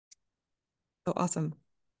Oh, awesome.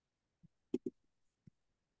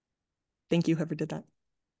 Thank you, whoever did that.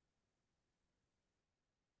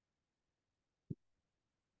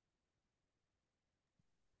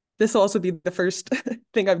 This will also be the first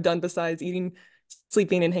thing I've done besides eating,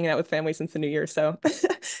 sleeping, and hanging out with family since the new year. So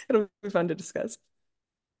it'll be fun to discuss.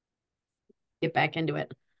 Get back into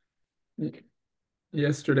it.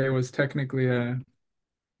 Yesterday was technically a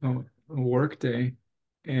work day,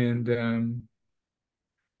 and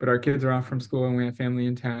but our kids are off from school and we have family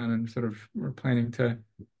in town, and sort of we're planning to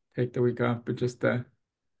take the week off. But just the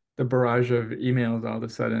barrage of emails all of a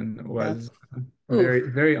sudden Yeah. was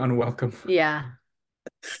Oof. very unwelcome. Yeah.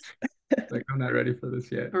 Like, I'm not ready for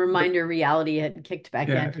this yet. A But reminder reality had kicked back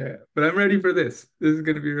yeah, in. yeah. But I'm ready for this. This is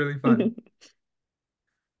going to be really fun.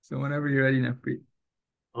 So whenever you're ready, Navpreet.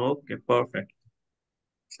 Okay, perfect.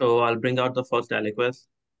 So I'll bring out the first aliquot.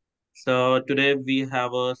 So today we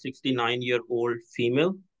have a 69-year-old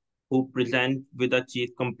female who present with a chief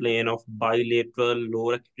complaint of bilateral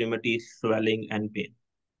lower extremity swelling and pain.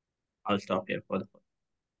 I'll stop here for the first.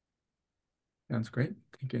 Sounds great.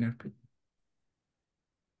 Thank you, Navpreet.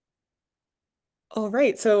 All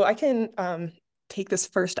right, so I can take this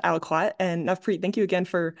first aliquot. And Navpreet, thank you again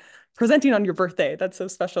for presenting on your birthday. That's so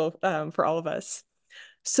special for all of us.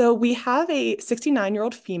 So we have a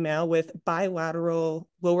 69-year-old female with bilateral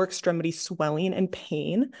lower extremity swelling and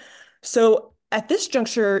pain. So at this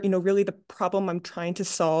juncture, really the problem I'm trying to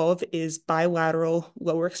solve is bilateral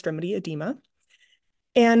lower extremity edema.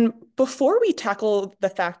 And before we tackle the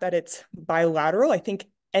fact that it's bilateral, I think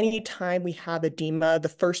anytime we have edema, the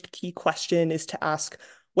first key question is to ask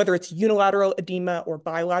whether it's unilateral edema or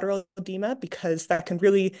bilateral edema, because that can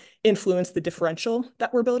really influence the differential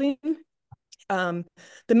that we're building. Um,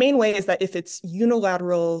 the main way is that if it's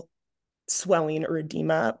unilateral swelling or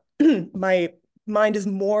edema, my mind is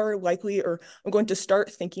more likely, or I'm going to start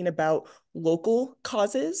thinking about local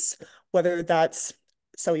causes, whether that's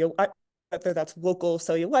cellulitis, whether that's local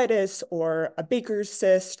cellulitis or a Baker's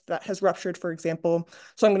cyst that has ruptured, for example.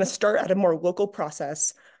 So I'm going to start at a more local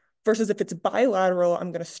process versus if it's bilateral,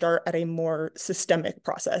 I'm going to start at a more systemic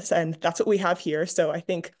process. And that's what we have here. So I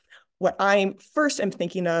think what I first am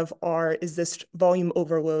thinking of is this volume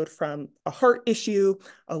overload from a heart issue,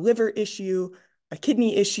 a liver issue, a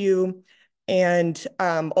kidney issue, and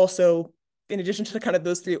also, in addition to kind of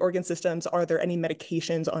those three organ systems, are there any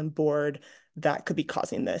medications on board that could be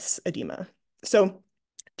causing this edema? So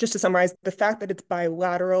just to summarize, the fact that it's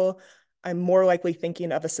bilateral, I'm more likely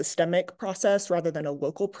thinking of a systemic process rather than a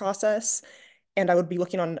local process. And I would be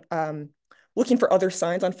looking for other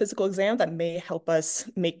signs on physical exam that may help us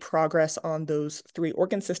make progress on those three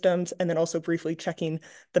organ systems, and then also briefly checking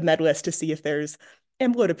the med list to see if there's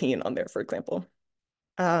amlodipine on there, for example.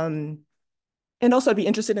 Um, and also I'd be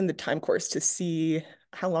interested in the time course to see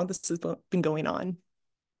how long this has been going on.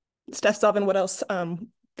 Steph Zaven, what else?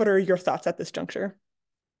 What are your thoughts at this juncture?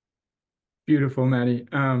 Beautiful, Maddie.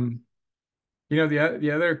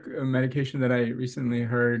 The other medication that I recently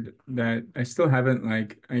heard that I still haven't,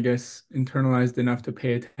 like, I guess, internalized enough to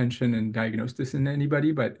pay attention and diagnose this in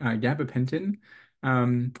anybody, but gabapentin.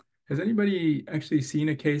 Um, has anybody actually seen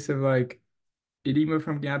a case of like edema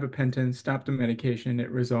from gabapentin, stopped the medication, it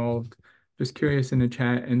resolved? Just curious in the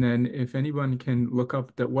chat. And then if anyone can look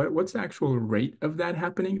up what's the actual rate of that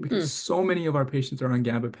happening, because Hmm. so many of our patients are on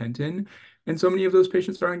gabapentin, and so many of those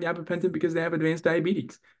patients are on gabapentin because they have advanced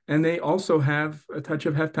diabetes, and they also have a touch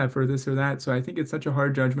of HFpEF or this or that. So I think it's such a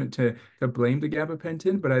hard judgment to blame the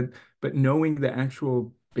gabapentin, but knowing the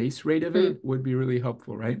actual base rate of Hmm. it would be really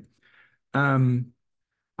helpful, right? Um,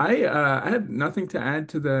 I have nothing to add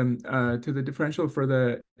to the differential for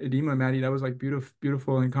the edema, Maddie. That was like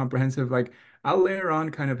beautiful and comprehensive. Like, I'll layer on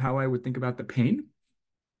kind of how I would think about the pain,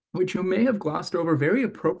 which you may have glossed over very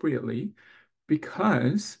appropriately,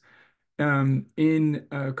 because in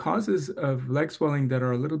causes of leg swelling that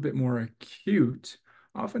are a little bit more acute,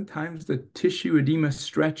 oftentimes the tissue edema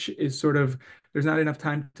stretch is sort of, there's not enough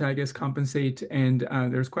time to, I guess, compensate. And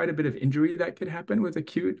there's quite a bit of injury that could happen with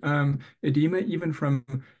acute edema, even from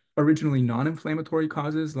originally non-inflammatory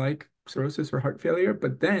causes like cirrhosis or heart failure.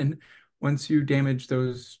 But then once you damage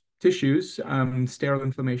those tissues, sterile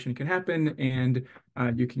inflammation can happen, and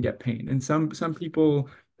you can get pain. And some people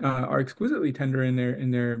are exquisitely tender in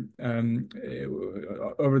their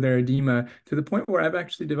over their edema, to the point where I've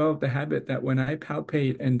actually developed the habit that when I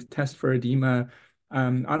palpate and test for edema,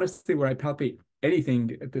 honestly, where I palpate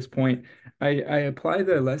anything at this point, I apply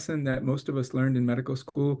the lesson that most of us learned in medical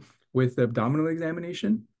school with abdominal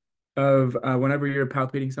examination of whenever you're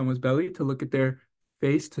palpating someone's belly, to look at their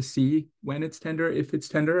face to see when it's tender, if it's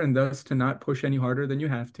tender, and thus to not push any harder than you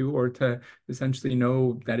have to, or to essentially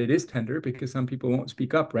know that it is tender, because some people won't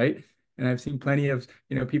speak up, right? And I've seen plenty of,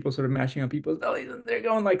 people sort of mashing on people's bellies and they're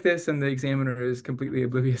going like this, and the examiner is completely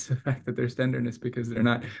oblivious to the fact that there's tenderness because they're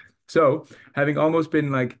not. So having almost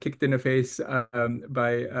been like kicked in the face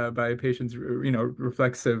by a patient's,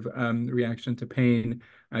 reflexive reaction to pain,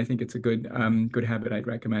 I think it's a good habit I'd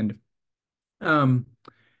recommend. Um,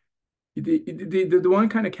 the one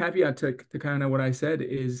kind of caveat to kind of what I said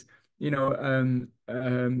is, Maddie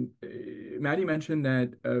mentioned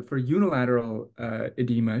that for unilateral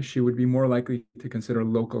edema, she would be more likely to consider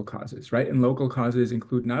local causes, right? And local causes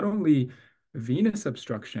include not only venous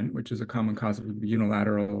obstruction, which is a common cause of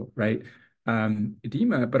unilateral, right?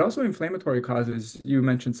 Edema, but also inflammatory causes. You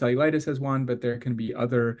mentioned cellulitis as one, but there can be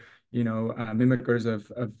other, mimickers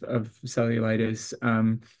of cellulitis.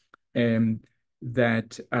 And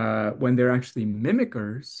that when they're actually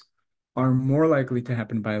mimickers are more likely to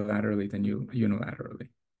happen bilaterally than unilaterally.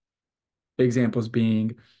 Examples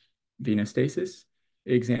being venous stasis,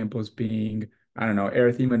 examples being, I don't know,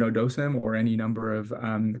 erythema nodosum, or any number of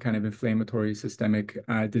kind of inflammatory systemic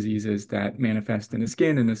diseases that manifest in the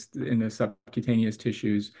skin, in the subcutaneous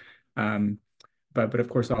tissues. But of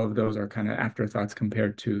course, all of those are kind of afterthoughts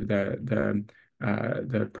compared to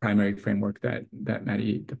the primary framework that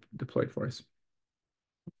Maddie deployed for us.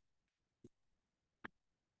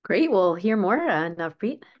 Great. We'll hear more,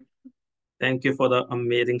 Navpreet. Thank you for the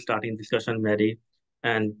amazing starting discussion, Mary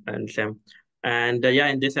and Sam. And yeah,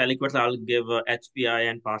 in this aliquot, I'll give HPI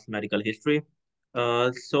and past medical history.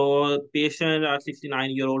 So patient, a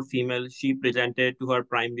 69-year-old female, she presented to her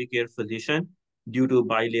primary care physician due to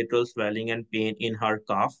bilateral swelling and pain in her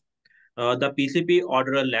calf. The PCP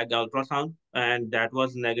ordered a leg ultrasound, and that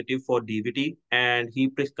was negative for DVT, and he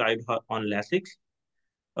prescribed her on Lasix.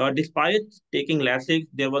 Despite taking Lasix,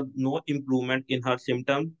 there was no improvement in her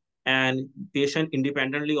symptoms, and patient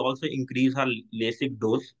independently also increased her Lasix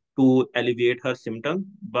dose to alleviate her symptoms,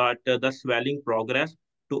 but the swelling progressed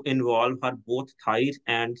to involve her both thighs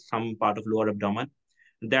and some part of lower abdomen.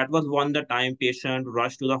 That was when the time patient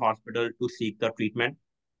rushed to the hospital to seek the treatment.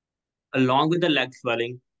 Along with the leg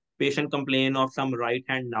swelling, patient complained of some right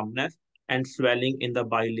hand numbness and swelling in the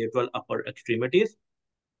bilateral upper extremities.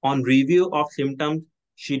 On review of symptoms,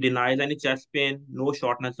 she denies any chest pain, no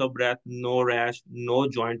shortness of breath, no rash, no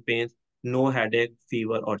joint pains, no headache,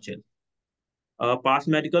 fever, or chill. Past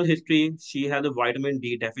medical history, she has a vitamin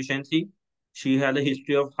D deficiency. She has a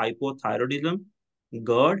history of hypothyroidism,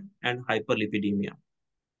 GERD, and hyperlipidemia.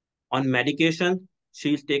 On medication,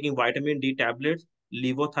 she is taking vitamin D tablets,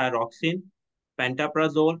 levothyroxine,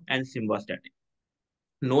 pantoprazole, and simvastatin.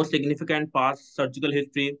 No significant past surgical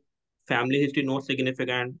history, family history, no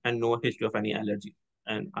significant, and no history of any allergy.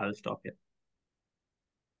 And I'll stop here.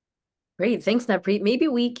 Great. Thanks, Navpreet. Maybe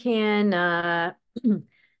we can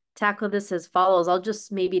tackle this as follows. I'll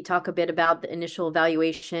just maybe talk a bit about the initial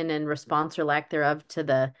evaluation and response or lack thereof to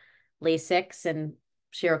the Lasix, and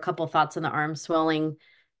share a couple thoughts on the arm swelling.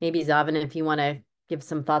 Maybe Zaven, if you want to give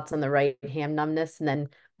some thoughts on the right hand numbness, and then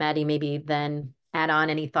Maddie, maybe then add on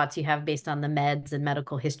any thoughts you have based on the meds and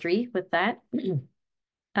medical history with that.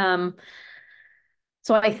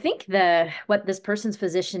 So I think what this person's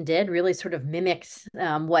physician did really sort of mimicked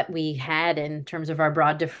what we had in terms of our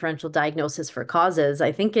broad differential diagnosis for causes.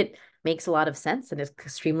 I think it makes a lot of sense and is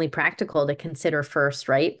extremely practical to consider first,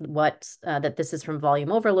 right? That this is from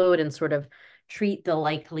volume overload, and sort of treat the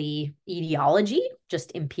likely etiology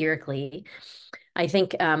just empirically. I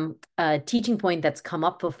think a teaching point that's come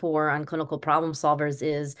up before on clinical problem solvers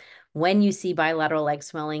is when you see bilateral leg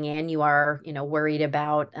swelling and you are, worried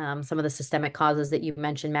about some of the systemic causes that you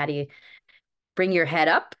mentioned, Maddie, bring your head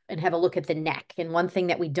up and have a look at the neck. And one thing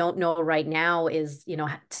that we don't know right now is,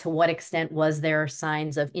 to what extent was there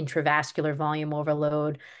signs of intravascular volume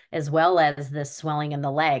overload, as well as the swelling in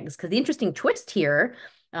the legs? Because the interesting twist here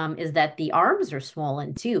is that the arms are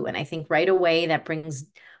swollen too. And I think right away that brings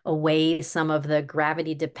away some of the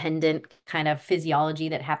gravity dependent kind of physiology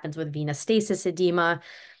that happens with venous stasis edema.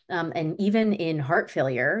 And even in heart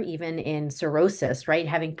failure, even in cirrhosis, right?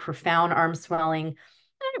 Having profound arm swelling,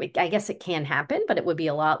 I guess it can happen, but it would be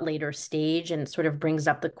a lot later stage, and sort of brings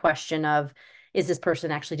up the question of, is this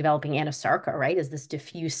person actually developing anasarca, right? Is this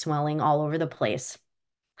diffuse swelling all over the place?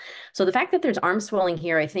 So the fact that there's arm swelling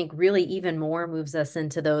here, I think really even more moves us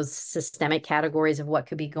into those systemic categories of what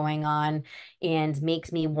could be going on, and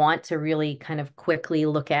makes me want to really kind of quickly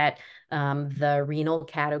look at the renal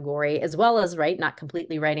category, as well as, right, not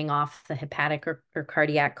completely writing off the hepatic or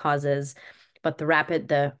cardiac causes, but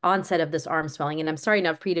the onset of this arm swelling, and I'm sorry,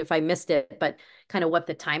 Navpreet, if I missed it, but kind of what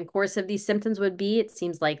the time course of these symptoms would be. It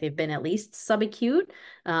seems like they've been at least subacute,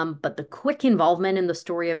 but the quick involvement in the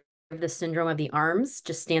story of the syndrome of the arms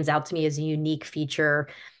just stands out to me as a unique feature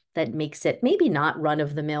that makes it maybe not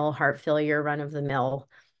run-of-the-mill heart failure, run-of-the-mill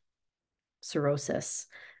cirrhosis.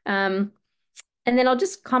 And then I'll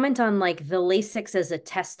just comment on like the Lasix as a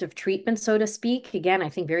test of treatment, so to speak. Again, I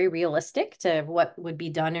think very realistic to what would be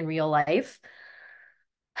done in real life.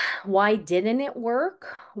 Why didn't it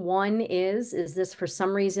work? One is this for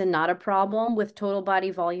some reason not a problem with total body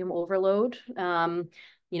volume overload?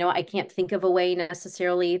 I can't think of a way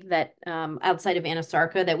necessarily that outside of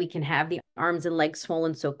anasarca that we can have the arms and legs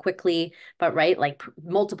swollen so quickly, but right, like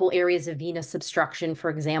multiple areas of venous obstruction, for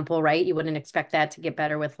example, right? You wouldn't expect that to get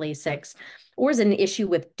better with Lasix. Or is it an issue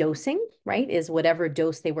with dosing, right? Is whatever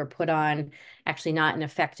dose they were put on actually not an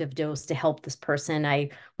effective dose to help this person? I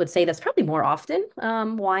would say that's probably more often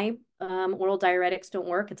why oral diuretics don't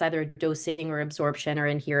work. It's either a dosing or absorption or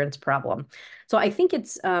adherence problem. So I think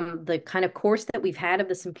it's the kind of course that we've had of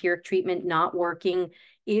this empiric treatment not working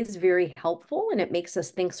is very helpful, and it makes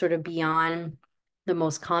us think sort of beyond the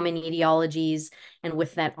most common etiologies, and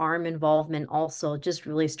with that arm involvement also just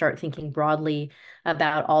really start thinking broadly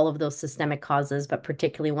about all of those systemic causes, but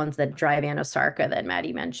particularly ones that drive anasarca that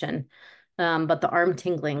Maddie mentioned. But the arm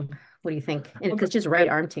tingling, what do you think? Because just right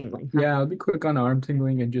arm tingling. Huh? Yeah, I'll be quick on arm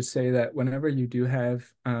tingling and just say that whenever you do have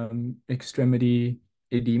extremity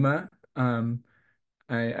edema,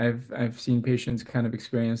 I've seen patients kind of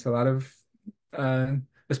experience a lot of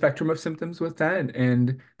a spectrum of symptoms with that,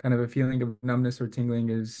 and kind of a feeling of numbness or tingling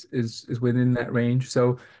is within that range.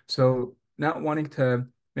 So not wanting to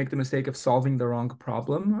make the mistake of solving the wrong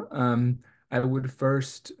problem,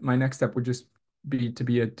 my next step would just be to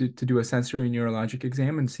do a sensory neurologic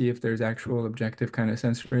exam and see if there's actual objective kind of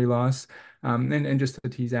sensory loss, and just to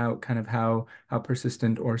tease out kind of how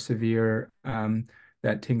persistent or severe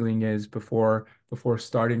that tingling is before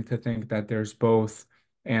starting to think that there's both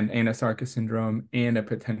an anasarca syndrome and a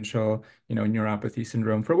potential, neuropathy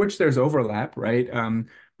syndrome for which there's overlap, right?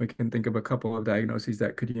 We can think of a couple of diagnoses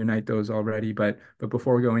that could unite those already, but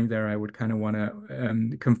before going there, I would kind of want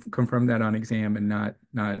to confirm that on exam and not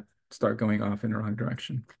start going off in the wrong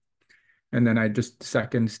direction. And then I just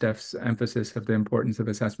second Steph's emphasis of the importance of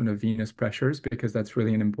assessment of venous pressures, because that's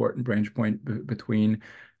really an important branch point between,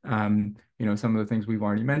 some of the things we've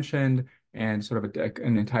already mentioned and sort of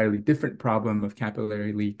an entirely different problem of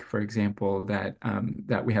capillary leak, for example,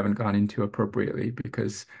 that we haven't gone into appropriately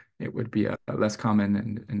because it would be less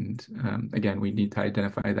common. And again, we need to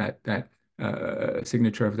identify that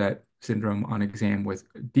signature of that syndrome on exam with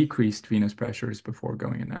decreased venous pressures before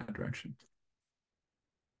going in that direction.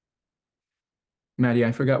 Maddie,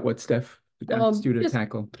 I forgot what Steph asked you to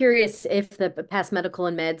tackle. Curious if the past medical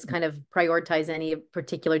and meds kind of prioritize any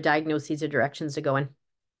particular diagnoses or directions to go in.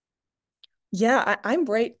 Yeah, I'm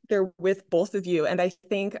right there with both of you. And I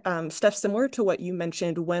think, Steph, similar to what you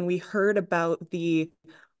mentioned when we heard about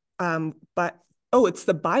it's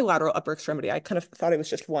the bilateral upper extremity. I kind of thought it was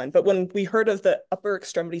just one. But when we heard of the upper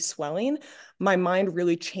extremity swelling, my mind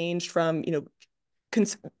really changed from,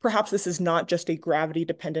 perhaps this is not just a gravity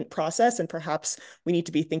dependent process, and perhaps we need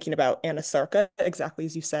to be thinking about anasarca, exactly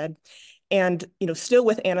as you said. And, still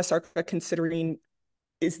with anasarca, considering,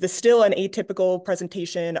 is this still an atypical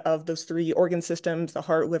presentation of those three organ systems, the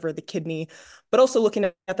heart, liver, the kidney? But also looking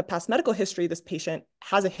at the past medical history, this patient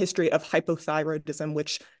has a history of hypothyroidism,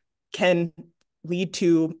 which can lead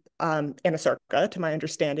to anasarca, to my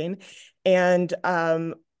understanding. And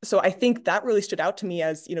so I think that really stood out to me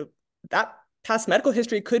as, that past medical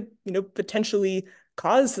history could, potentially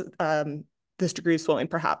cause this degree of swelling,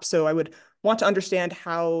 perhaps. So I would want to understand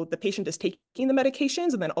how the patient is taking the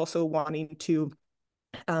medications, and then also wanting to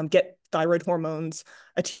get thyroid hormones,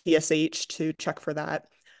 a TSH to check for that.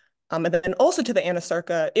 And then also to the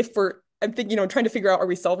anasarca, I'm thinking, trying to figure out, are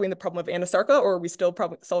we solving the problem of anasarca, or are we still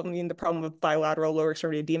solving the problem of bilateral lower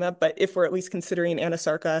extremity edema? But if we're at least considering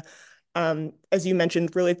anasarca, as you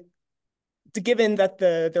mentioned, really, given that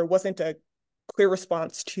there wasn't a clear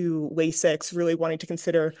response to Lasix, really wanting to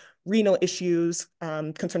consider renal issues,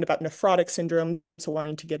 concerned about nephrotic syndrome, so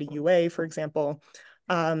wanting to get a UA, for example.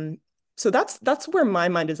 So that's where my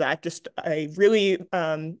mind is at. Just the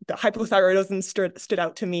hypothyroidism stood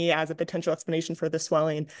out to me as a potential explanation for the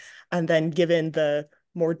swelling. And then given the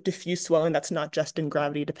more diffuse swelling that's not just in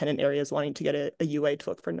gravity dependent areas, wanting to get a UA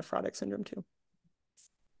to look for nephrotic syndrome too.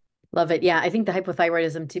 Love it. Yeah, I think the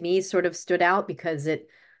hypothyroidism to me sort of stood out because it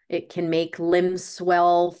can make limbs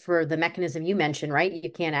swell for the mechanism you mentioned, right?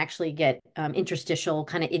 You can't actually get interstitial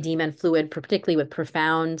kind of edema and fluid, particularly with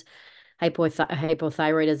profound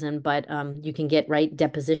hypothyroidism, but you can get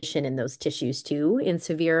deposition in those tissues too in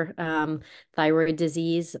severe thyroid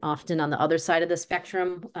disease, often on the other side of the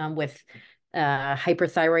spectrum with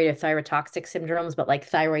hyperthyroid or thyrotoxic syndromes, but like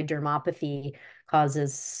thyroid dermopathy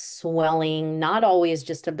causes swelling, not always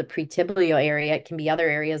just of the pretibial area. It can be other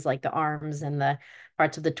areas like the arms and the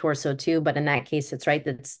parts of the torso too. But in that case,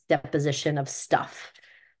 that's deposition of stuff,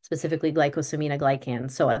 specifically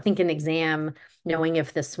glycosaminoglycans. So I think an exam, knowing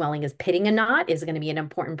if the swelling is pitting a knot, is going to be an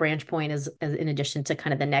important branch point as in addition to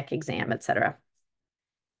kind of the neck exam, et cetera.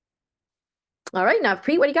 All right, now,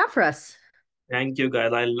 Preet, what do you got for us? Thank you,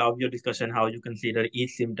 guys. I love your discussion, how you consider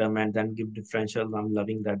each symptom and then give differentials. I'm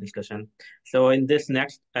loving that discussion. So in this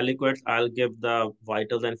next aliquots, I'll give the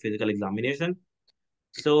vitals and physical examination.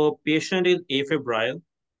 So patient is afebrile,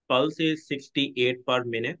 pulse is 68 per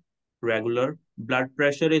minute, regular. Blood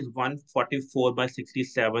pressure is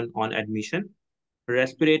 144/67 on admission.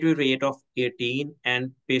 Respiratory rate of 18,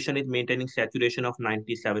 and patient is maintaining saturation of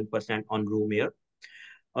 97% on room air.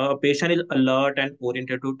 Patient is alert and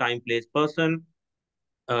oriented to time, place, person.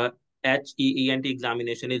 HEENT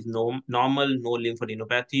examination is normal, no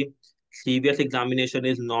lymphadenopathy. CVS examination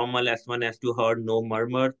is normal, S1, S2 heard, no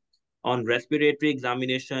murmur. On respiratory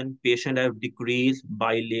examination, patient have decreased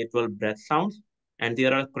bilateral breath sounds, and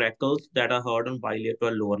there are crackles that are heard on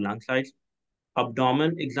bilateral lower lung sides.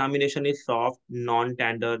 Abdomen examination is soft,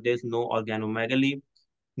 non-tender, there's no organomegaly.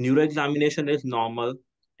 Neuro examination is normal,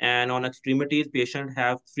 and on extremities, patient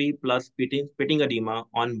have 3 plus pitting edema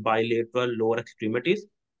on bilateral lower extremities.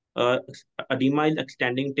 Uh, Edema is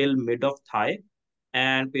extending till mid of thigh,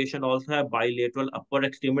 and patient also have bilateral upper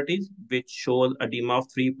extremities, which shows edema of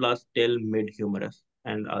 3 plus till mid humerus.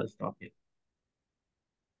 And I'll stop here.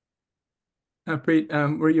 Preet,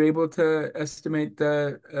 were you able to estimate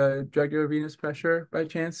the jugular venous pressure by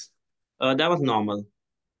chance? That was normal.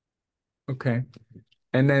 Okay.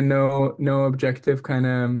 And then no objective kind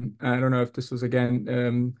of, I don't know if this was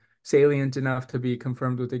again salient enough to be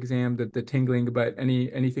confirmed with the exam, that the tingling, but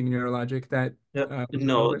anything neurologic that was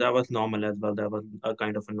No, relevant? that was normal as well. That was a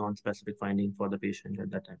kind of a non-specific finding for the patient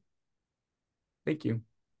at that time. Thank you.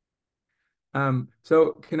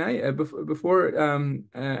 So can I before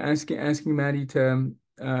asking Maddie to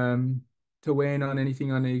weigh in on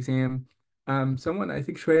anything on the exam, someone, I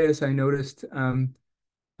think Shreyas, I noticed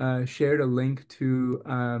shared a link to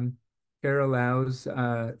Cara Lau's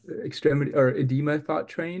extremity or edema thought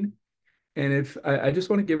train. And if I just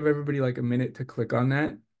want to give everybody like a minute to click on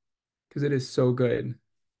that because it is so good.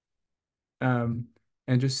 And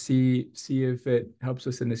just see if it helps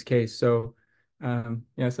us in this case. So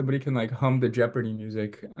yeah, somebody can like hum the Jeopardy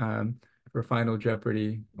music for Final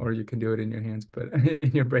Jeopardy, or you can do it in your hands, but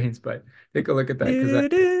in your brains. But take a look at that because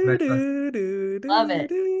Love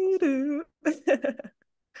it.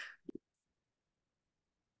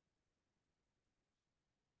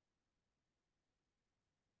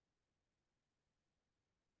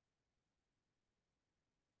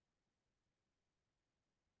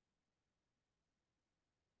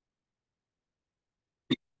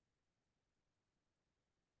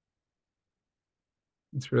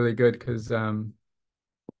 it's really good because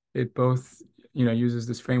it both, uses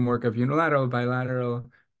this framework of unilateral, bilateral,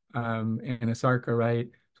 and a sarca, right?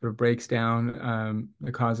 Sort of breaks down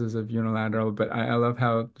the causes of unilateral, but I love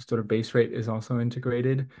how sort of base rate is also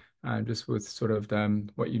integrated, just with sort of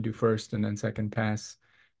what you do first and then second pass.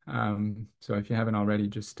 So if you haven't already,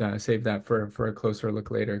 just save that for a closer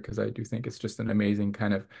look later, because I do think it's just an amazing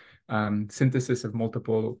kind of synthesis of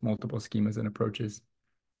multiple schemas and approaches.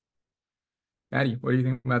 Maddie, what do you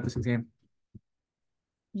think about this exam?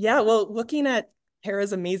 Yeah, well, looking at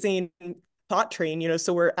Tara's amazing thought train,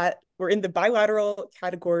 so we're in the bilateral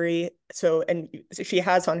category. So, and she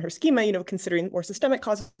has on her schema, considering more systemic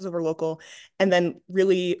causes over local. And then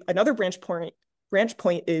really another branch point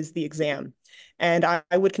is the exam. And I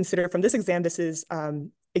would consider from this exam, this is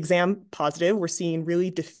exam positive. We're seeing really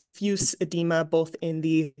diffuse edema, both in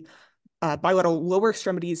the bilateral lower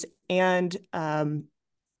extremities and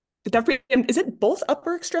is it both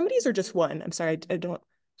upper extremities or just one? I'm sorry, I don't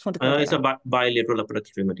just want to clarify It's a that. bilateral upper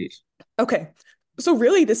extremities. Okay. So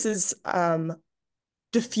really this is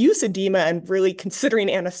diffuse edema and really considering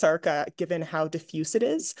anasarca given how diffuse it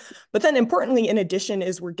is. But then importantly, in addition,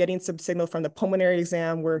 is we're getting some signal from the pulmonary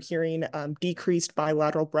exam. We're hearing decreased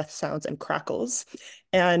bilateral breath sounds and crackles.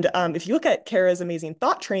 And if you look at Kara's amazing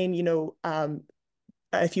thought train,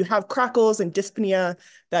 if you have crackles and dyspnea,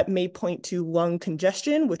 that may point to lung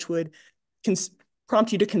congestion, which would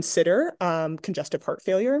prompt you to consider congestive heart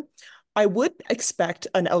failure. I would expect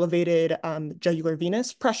an elevated jugular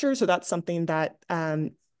venous pressure. So that's something that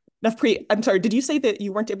Nafpreet, I'm sorry, did you say that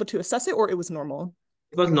you weren't able to assess it or it was normal?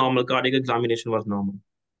 It was normal. Cardiac examination was normal.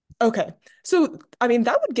 Okay. So, I mean,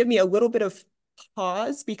 that would give me a little bit of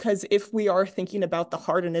pause because if we are thinking about the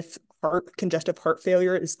heart and if congestive heart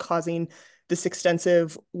failure is causing this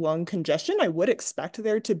extensive lung congestion, I would expect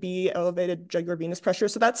there to be elevated jugular venous pressure.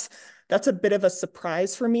 So that's a bit of a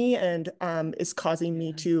surprise for me and is causing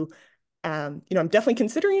me to, I'm definitely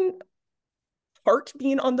considering heart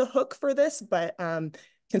being on the hook for this, but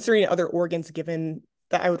considering other organs, given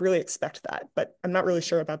that I would really expect that, but I'm not really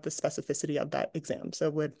sure about the specificity of that exam. So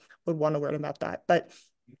would want to learn about that. But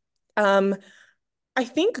um, I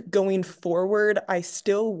think going forward, I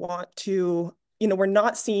still want to, we're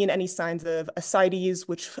not seeing any signs of ascites,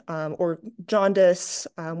 which or jaundice,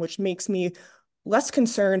 which makes me less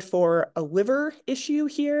concerned for a liver issue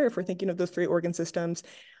here, if we're thinking of those three organ systems.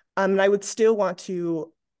 And I would still want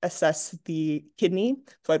to assess the kidney.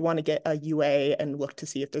 So I'd want to get a UA and look to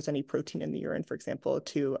see if there's any protein in the urine, for example,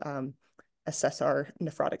 to assess our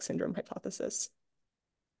nephrotic syndrome hypothesis.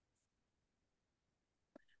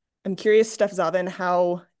 I'm curious, Steph Zaven,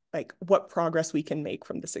 what progress we can make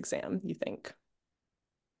from this exam, you think?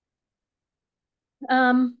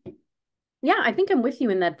 Yeah, I think I'm with you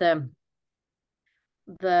in that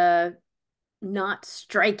the not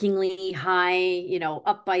strikingly high,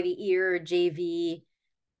 up by the ear JV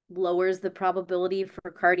lowers the probability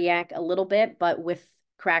for cardiac a little bit, but with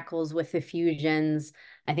crackles, with effusions,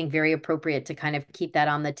 I think very appropriate to kind of keep that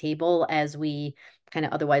on the table as we kind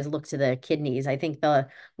of otherwise look to the kidneys. I think the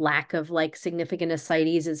lack of like significant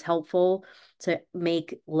ascites is helpful to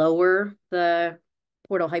make lower the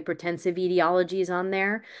portal hypertensive etiologies on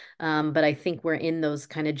there. But I think we're in those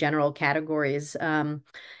kind of general categories. And,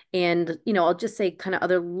 I'll just say kind of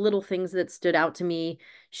other little things that stood out to me.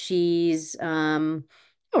 She's,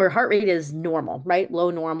 her heart rate is normal, right? Low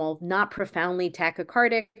normal, not profoundly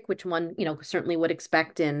tachycardic, which one, certainly would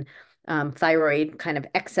expect in thyroid kind of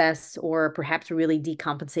excess or perhaps really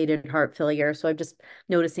decompensated heart failure. So I'm just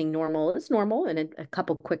noticing normal is normal and a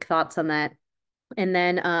couple quick thoughts on that. And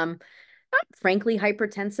then not frankly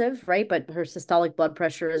hypertensive, right? But her systolic blood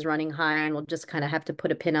pressure is running high, and we'll just kind of have to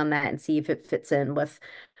put a pin on that and see if it fits in with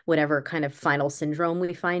whatever kind of final syndrome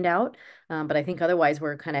we find out. But I think otherwise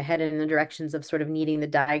we're kind of headed in the directions of sort of needing the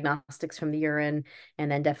diagnostics from the urine and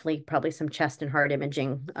then definitely probably some chest and heart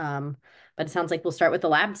imaging. But it sounds like we'll start with the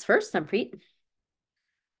labs first, Preet.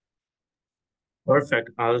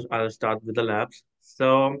 Perfect. I'll start with the labs.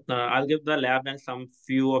 So I'll give the lab and some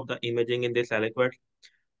few of the imaging in this aliquot.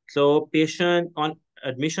 So patient on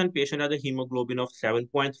admission, patient has a hemoglobin of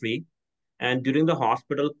 7.3, and during the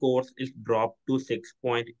hospital course is dropped to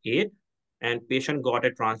 6.8, and patient got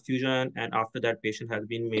a transfusion, and after that patient has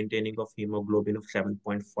been maintaining of hemoglobin of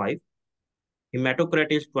 7.5.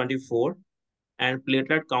 Hematocrit is 24, and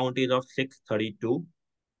platelet count is of 632.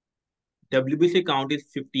 WBC count is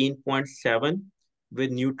 15.7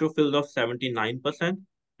 with neutrophils of 79%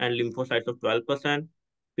 and lymphocytes of 12%.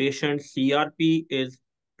 Patient CRP is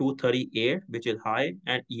 238, which is high,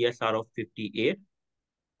 and ESR of 58.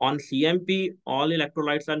 On CMP, all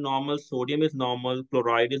electrolytes are normal. Sodium is normal,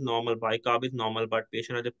 chloride is normal, bicarb is normal, but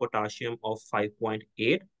patient has a potassium of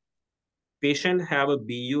 5.8. Patient have a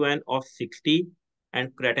BUN of 60 and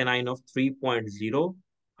creatinine of 3.0.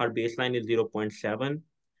 Her baseline is 0.7.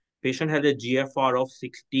 Patient has a GFR of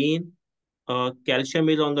 16. Calcium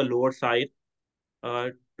is on the lower side.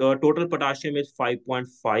 The total potassium is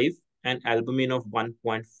 5.5 and albumin of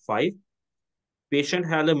 1.5. Patient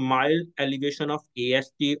has a mild elevation of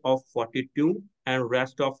AST of 42 and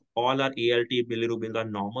rest of all our ALT bilirubin are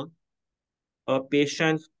normal.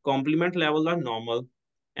 Patient's complement levels are normal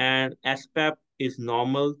and SPEP is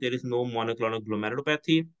normal. There is no monoclonal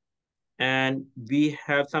glomerulopathy. And we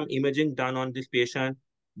have some imaging done on this patient.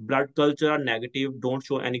 Blood culture are negative, don't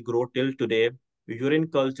show any growth till today. Urine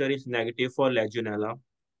culture is negative for Legionella.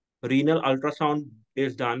 Renal ultrasound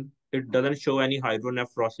is done. It doesn't show any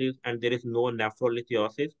hydronephrosis and there is no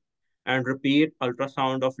nephrolithiasis. And repeat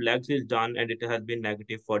ultrasound of legs is done and it has been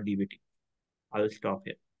negative for DVT. I'll stop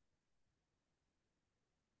here.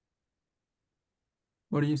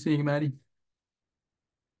 What are you seeing, Maddie?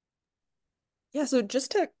 Yeah, so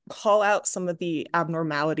just to call out some of the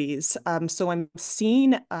abnormalities. So I'm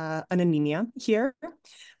seeing an anemia here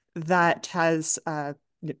that has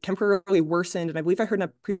temporarily worsened. And I believe I heard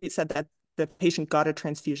Napreet said that the patient got a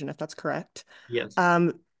transfusion, if that's correct. Yes.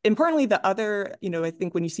 Importantly, the other, I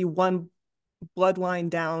think when you see one bloodline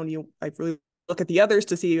down, I really look at the others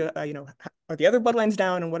to see, are the other bloodlines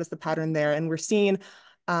down and what is the pattern there? And we're seeing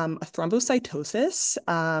a thrombocytosis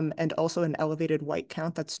and also an elevated white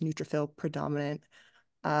count that's neutrophil predominant.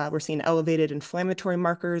 We're seeing elevated inflammatory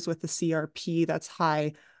markers with the CRP that's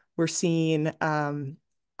high. We're seeing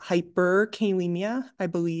hyperkalemia, I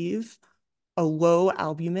believe, a low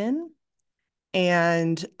albumin,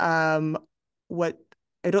 and what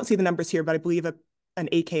I don't see the numbers here, but I believe an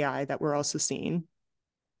AKI that we're also seeing.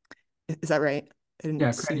 Is that right? I Yeah,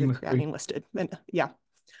 didn't see creatinine the was 3. creatinine listed. And, yeah.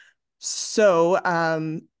 So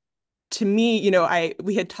to me,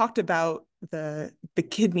 we had talked about the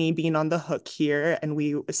kidney being on the hook here, and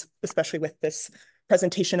we, especially with this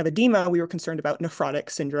presentation of edema, we were concerned about nephrotic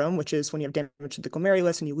syndrome, which is when you have damage to the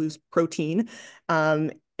glomerulus and you lose protein.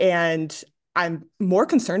 And I'm more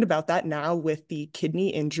concerned about that now with the kidney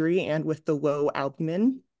injury and with the low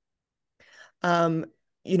albumin.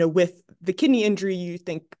 With the kidney injury, you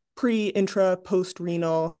think pre, intra,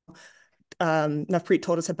 post-renal. Navpreet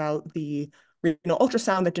told us about the renal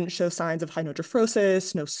ultrasound that didn't show signs of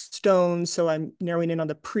hydronephrosis, no stones. So I'm narrowing in on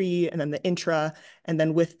the pre and then the intra. And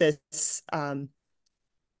then with this,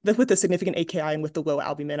 with the significant AKI and with the low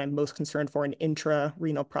albumin, I'm most concerned for an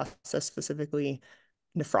intra-renal process, specifically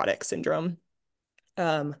nephrotic syndrome.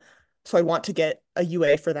 So I want to get a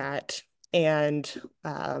UA for that and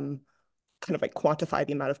kind of like quantify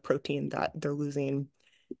the amount of protein that they're losing.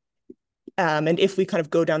 And if we kind of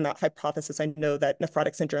go down that hypothesis, I know that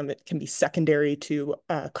nephrotic syndrome, it can be secondary to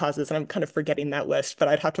causes, and I'm kind of forgetting that list, but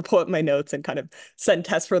I'd have to pull up my notes and kind of send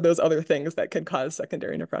tests for those other things that could cause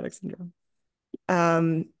secondary nephrotic syndrome.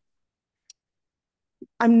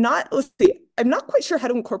 Let's see, I'm not quite sure how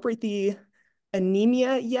to incorporate the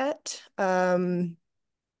anemia yet. I'm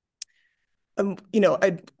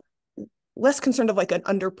less concerned of like an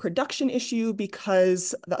underproduction issue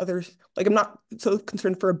because the others, like I'm not so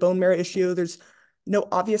concerned for a bone marrow issue. There's no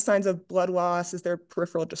obvious signs of blood loss. Is there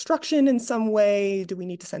peripheral destruction in some way? Do we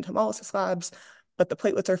need to send hemolysis labs? But the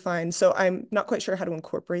platelets are fine. So I'm not quite sure how to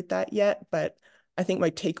incorporate that yet, but I think my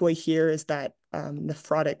takeaway here is that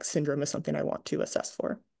nephrotic syndrome is something I want to assess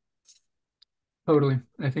for. Totally.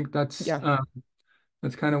 I think Yeah.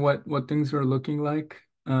 that's kind of what things are looking like.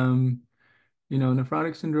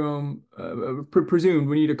 Nephrotic syndrome, presumed,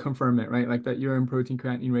 we need to confirm it, right? Like that urine protein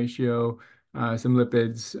creatinine ratio, some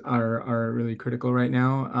lipids are really critical right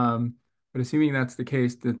now. But assuming that's the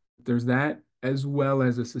case, that there's that as well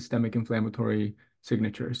as a systemic inflammatory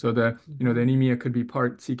signature. So the anemia could be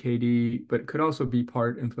part CKD, but it could also be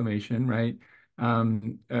part inflammation, right?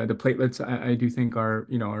 The platelets, I do think are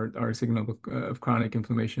a signal of chronic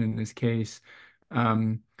inflammation in this case.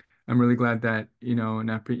 I'm really glad that,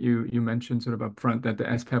 Naprit, you mentioned sort of upfront that the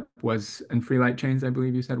SPEP was, and free light chains, I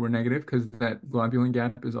believe you said, were negative, because that globulin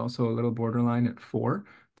gap is also a little borderline at 4,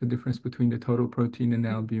 the difference between the total protein and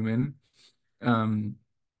albumin. Um,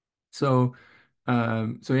 so,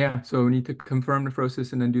 so yeah, so we need to confirm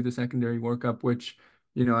nephrosis and then do the secondary workup, which,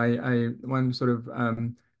 one sort of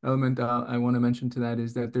element I want to mention to that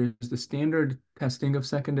is that there's the standard testing of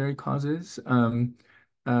secondary causes. Um,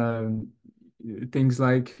 Things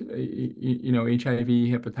like HIV,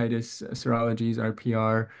 hepatitis, serologies,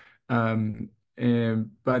 RPR,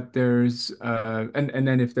 but there's and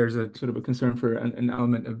then if there's a sort of a concern for an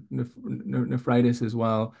element of nephritis as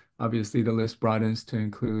well, obviously the list broadens to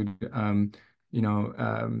include ANA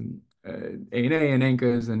and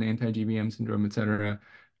ANCAs and anti-GBM syndrome, et cetera.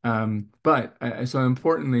 But so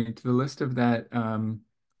importantly, to the list of that,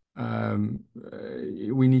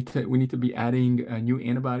 we need to be adding new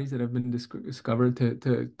antibodies that have been discovered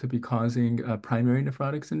to be causing primary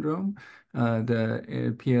nephrotic syndrome.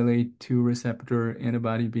 The PLA2 receptor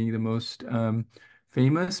antibody being the most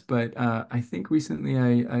famous, but I think recently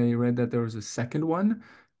I read that there was a second one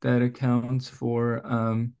that accounts for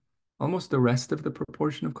almost the rest of the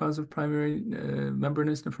proportion of cause of primary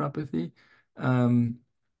membranous nephropathy.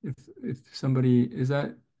 If somebody is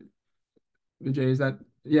that Vijay, is that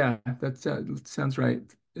yeah, that sounds right.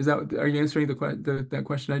 Are you answering that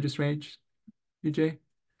question I just raised, Vijay?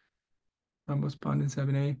 Thrombosepondin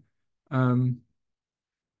 7A. Um,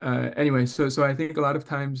 anyway, so I think a lot of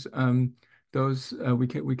times those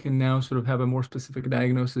we can now sort of have a more specific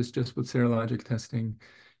diagnosis just with serologic testing.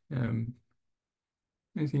 Um,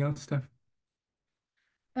 Anything else, Steph?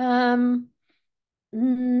 Um,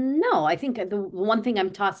 no, I think the one thing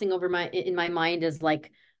I'm tossing over in my mind is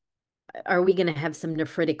like, are we going to have some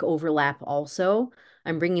nephritic overlap also?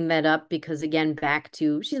 I'm bringing that up because, again, back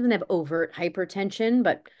to she doesn't have overt hypertension,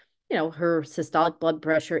 but her systolic blood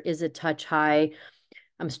pressure is a touch high.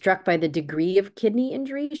 I'm struck by the degree of kidney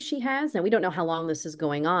injury she has. Now, we don't know how long this is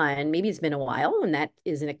going on. Maybe it's been a while, and that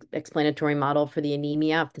is an explanatory model for the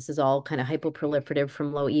anemia, if this is all kind of hypoproliferative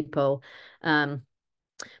from low EPO.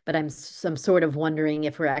 But I'm sort of wondering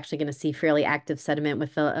if we're actually going to see fairly active sediment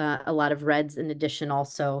with a lot of reds in addition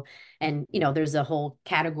also. And, there's a whole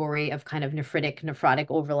category of kind of nephrotic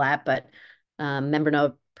overlap, but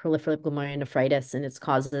membranous proliferative glomerulonephritis and its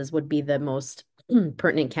causes would be the most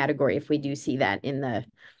pertinent category if we do see that in the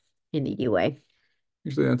UA.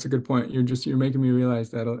 Usually that's a good point. You're making me realize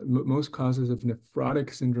that most causes of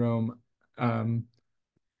nephrotic syndrome,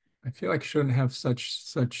 I feel like shouldn't have such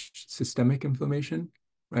systemic inflammation,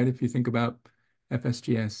 right? If you think about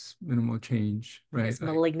FSGS, minimal change, I right? guess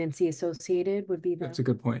Like, malignancy associated would be that's the a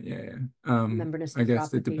good point. Yeah, yeah. membranous I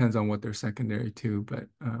guess it nephropathy. depends on what they're secondary to, but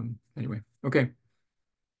anyway. Okay.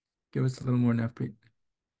 Give us a little more Navpreet.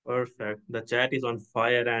 Perfect. The chat is on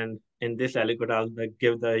fire, and in this aliquot, I'll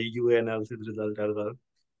give the UA analysis result as well.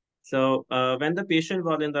 So, when the patient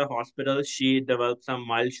was in the hospital, she developed some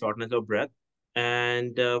mild shortness of breath,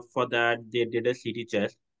 and for that, they did a CT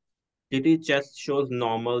chest. CT chest shows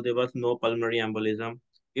normal. There was no pulmonary embolism.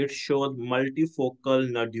 It shows multifocal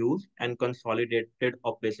nodules and consolidated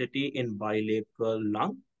opacity in bilateral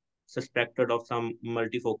lung, suspected of some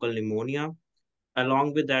multifocal pneumonia.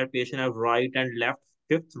 Along with that, patient have right and left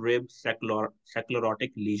fifth rib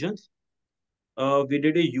sclerotic lesions. We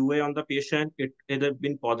did a UA on the patient. It had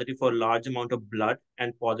been positive for large amount of blood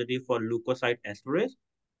and positive for leukocyte esterase.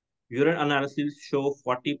 Urine analysis show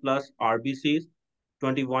 40 plus RBCs,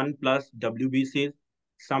 21 plus WBCs,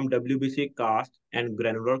 some WBC cast and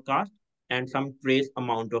granular cast, and some trace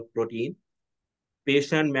amount of protein.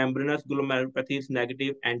 Patient membranous glomerulopathy is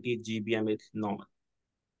negative, anti-GBM is normal.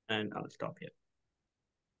 And I'll stop here.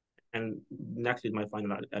 And next is my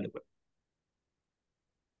final aliquot.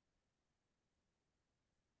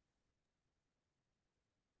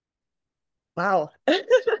 Wow.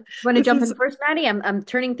 Want to This jump is in first, Maddie? I'm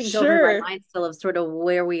turning things over in my sure. mind still of sort of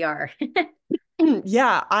where we are.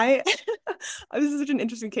 Yeah, this is such an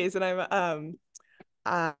interesting case, and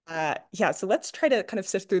yeah, so let's try to kind of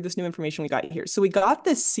sift through this new information we got here. So we got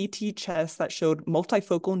this CT chest that showed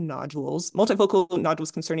multifocal nodules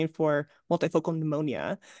concerning for multifocal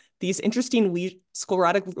pneumonia, these interesting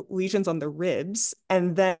sclerotic lesions on the ribs.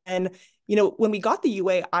 And then, when we got the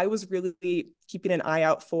UA, I was really keeping an eye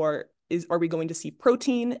out for are we going to see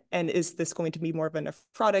protein? And is this going to be more of a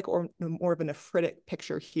nephrotic or more of a nephritic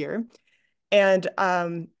picture here? And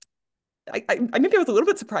maybe I was a little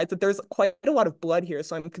bit surprised that there's quite a lot of blood here.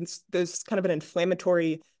 So there's kind of an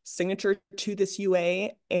inflammatory signature to this UA.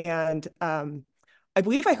 And I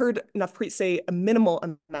believe I heard Navpreet say a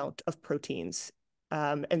minimal amount of proteins.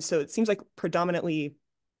 And so it seems like predominantly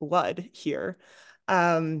blood here.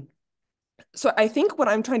 So I think what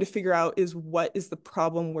I'm trying to figure out is what is the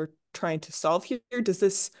problem we're trying to solve here? Does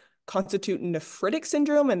this constitute nephritic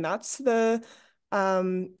syndrome? And that's the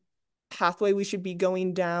pathway we should be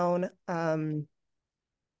going down. But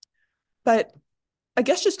I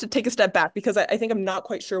guess just to take a step back, because I think I'm not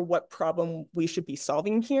quite sure what problem we should be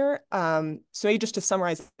solving here. So maybe just to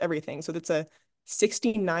summarize everything. So that's a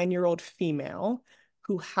 69-year-old female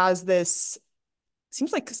who has this,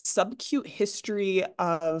 seems like subacute history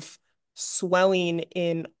of swelling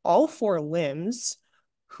in all four limbs,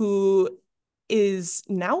 who is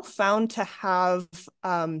now found to have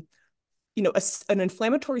an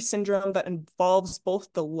inflammatory syndrome that involves both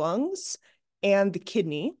the lungs and the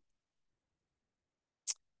kidney.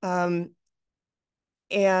 And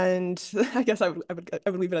I guess I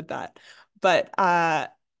would leave it at that. But I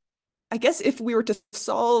guess if we were to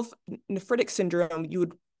solve nephritic syndrome, you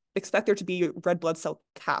would expect there to be red blood cell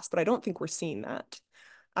cast, but I don't think we're seeing that.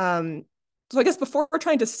 So I guess before we're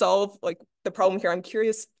trying to solve like the problem here, I'm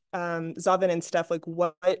curious, Zaven and Steph, like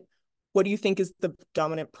what do you think is the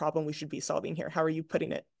dominant problem we should be solving here? How are you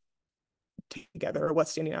putting it together, or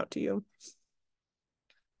what's standing out to you?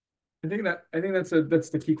 I think that's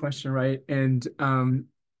the key question, right? And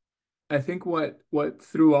I think what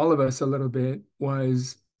threw all of us a little bit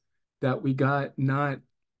was that we got not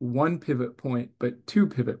one pivot point, but two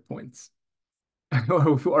pivot points.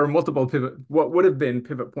 Or multiple what would have been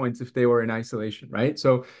pivot points if they were in isolation, right?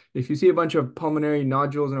 So if you see a bunch of pulmonary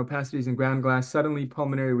nodules and opacities in ground glass, suddenly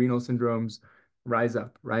pulmonary renal syndromes rise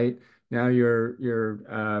up, right? Now you're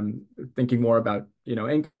thinking more about,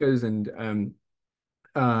 ANCAs and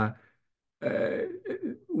uh, uh,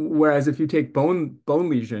 whereas if you take bone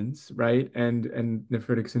lesions, right, and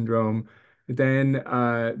nephritic syndrome,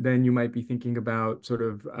 then you might be thinking about sort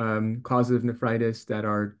of causes of nephritis that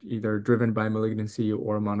are either driven by malignancy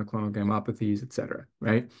or monoclonal gammopathies, et cetera,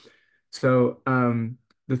 right? So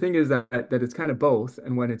the thing is that it's kind of both,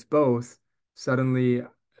 and when it's both, suddenly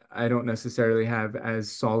I don't necessarily have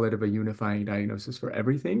as solid of a unifying diagnosis for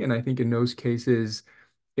everything, and I think in those cases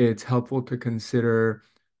it's helpful to consider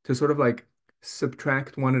to sort of like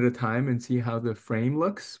subtract one at a time and see how the frame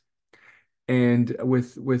looks. And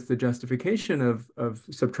with the justification of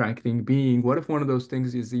subtracting being, what if one of those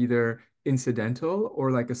things is either incidental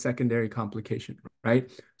or like a secondary complication,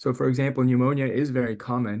 right? So for example, pneumonia is very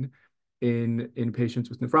common in patients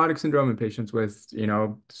with nephrotic syndrome and patients with, you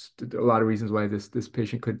know, a lot of reasons why this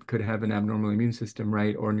patient could have an abnormal immune system,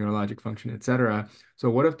 right? Or neurologic function, et cetera.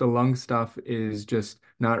 So what if the lung stuff is just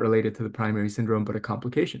not related to the primary syndrome, but a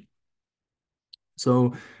complication?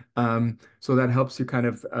 So, so that helps you kind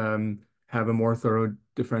of have a more thorough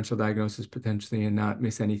differential diagnosis potentially and not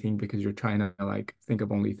miss anything because you're trying to like think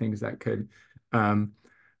of only things that could, um,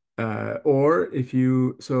 or if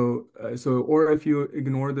you or if you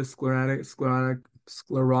ignore the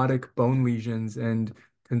sclerotic bone lesions and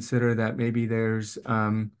consider that maybe there's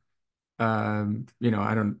you know,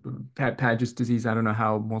 I don't Paget's disease. I don't know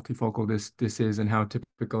how multifocal this is and how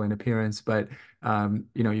typical in appearance, but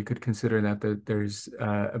you know, you could consider that there's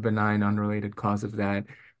a benign unrelated cause of that,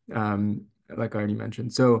 like I already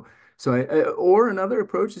mentioned. Or another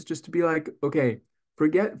approach is just to be like, okay,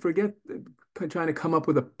 forget trying to come up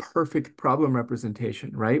with a perfect problem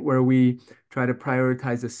representation, right? Where we try to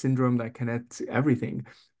prioritize a syndrome that connects everything.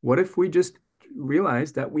 What if we just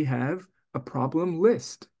realize that we have a problem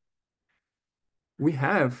list? We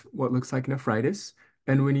have what looks like nephritis,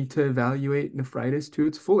 and we need to evaluate nephritis to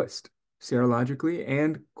its fullest, serologically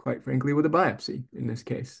and quite frankly with a biopsy in this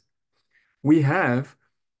case. We have,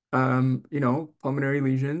 you know, pulmonary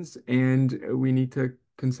lesions, and we need to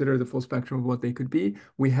consider the full spectrum of what they could be.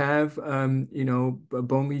 We have, you know,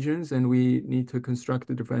 bone lesions, and we need to construct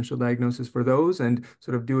the differential diagnosis for those and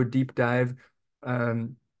sort of do a deep dive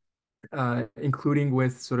including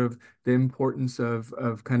with sort of the importance of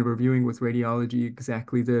kind of reviewing with radiology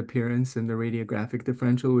exactly the appearance and the radiographic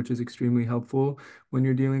differential, which is extremely helpful when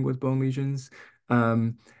you're dealing with bone lesions.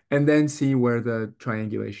 And then see where the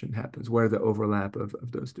triangulation happens, where the overlap of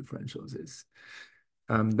those differentials is.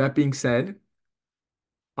 That being said,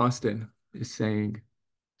 Austin is saying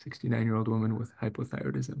 69-year-old woman with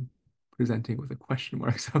hypothyroidism presenting with a question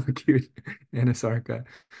mark subacute anasarca.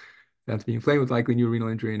 That's being inflamed with likely new renal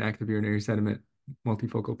injury and active urinary sediment,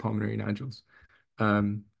 multifocal pulmonary nodules,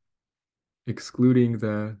 excluding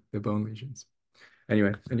the bone lesions.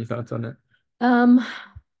 Anyway, any thoughts on that? Um,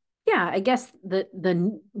 yeah, I guess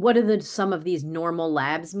what do some of these normal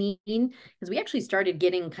labs mean? Because we actually started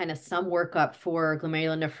getting kind of some workup for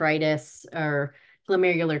glomerulonephritis or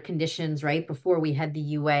glomerular conditions right before we had the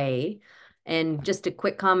UA. And just a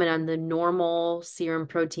quick comment on the normal serum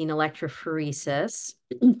protein electrophoresis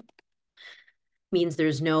means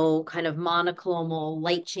there's no kind of monoclonal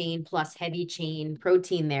light chain plus heavy chain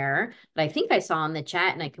protein there. But I think I saw in the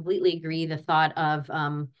chat, and I completely agree, the thought of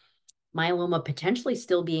myeloma potentially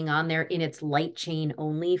still being on there in its light chain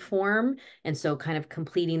only form. And so kind of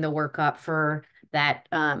completing the workup for that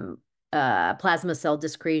plasma cell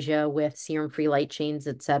dyscrasia with serum-free light chains,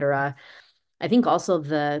 et cetera. I think also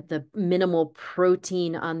the minimal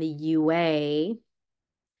protein on the UA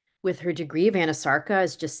with her degree of anasarca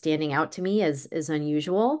is just standing out to me as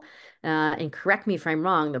unusual. And correct me if I'm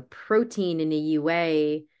wrong, the protein in a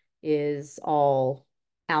UA is all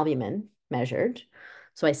albumin measured.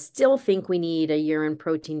 So I still think we need a urine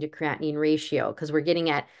protein to creatinine ratio because we're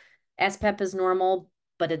getting at SPEP is normal,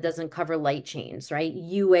 but it doesn't cover light chains, right?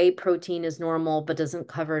 UA protein is normal, but doesn't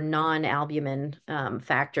cover non-albumin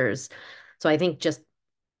factors. So I think just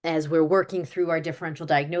as we're working through our differential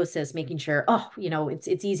diagnosis, making sure, oh, you know,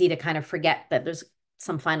 it's easy to kind of forget that there's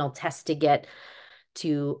some final test to get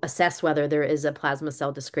to assess whether there is a plasma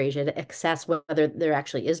cell dyscrasia, to assess whether there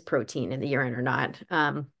actually is protein in the urine or not.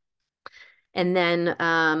 And then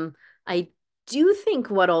I do think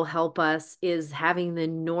what'll help us is having the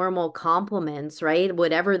normal complements, right?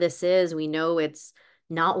 Whatever this is, we know it's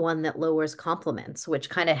not one that lowers complements, which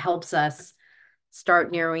kind of helps us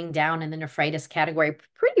start narrowing down in the nephritis category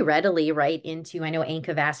pretty readily right into, I know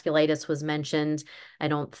ANCA vasculitis was mentioned. I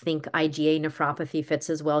don't think IgA nephropathy fits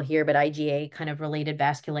as well here, but IgA kind of related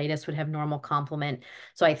vasculitis would have normal complement.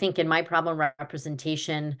 So I think in my problem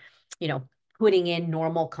representation, you know, putting in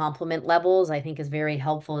normal complement levels, I think is very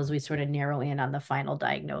helpful as we sort of narrow in on the final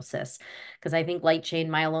diagnosis. Because I think light chain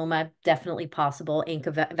myeloma, definitely possible.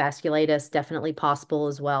 ANCA vasculitis, definitely possible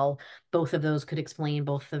as well. Both of those could explain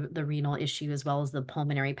both the renal issue as well as the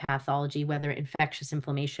pulmonary pathology, whether infectious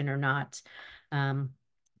inflammation or not.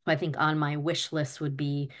 I think on my wish list would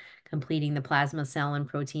be completing the plasma cell and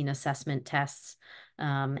protein assessment tests.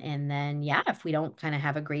 And then, yeah, if we don't kind of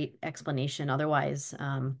have a great explanation otherwise,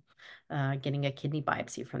 getting a kidney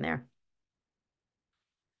biopsy from there.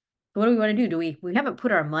 What do we want to do? We haven't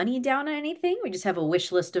put our money down on anything? We just have a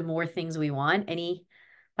wish list of more things we want.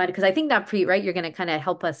 Because I think that right? You're going to kind of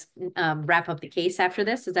help us wrap up the case after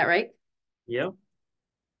this. Is that right? Yeah.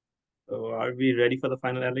 So are we ready for the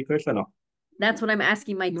final aliquot or no? That's what I'm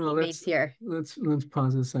asking my No, teammates here. let's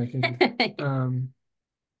pause a second.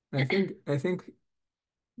 I think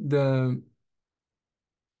the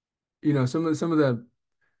some of the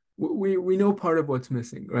we know part of what's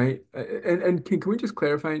missing, right? And can we just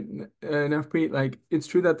clarify, Navpreet, like it's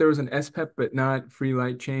true that there was an SPEP but not free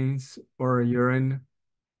light chains or a urine.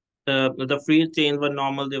 The free chains were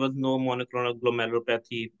normal. There was no monoclonal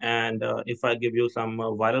glomerulopathy. And if I give you some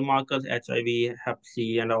viral markers, HIV, Hep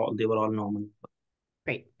C, and all, they were all normal.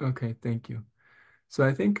 Great. Okay, thank you. So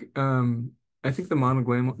I think the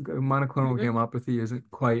monoclonal Mhm. gammopathy isn't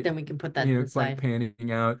quite Then we can put that to the quite side.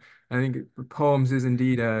 panning out. I think Poems is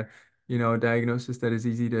indeed a diagnosis that is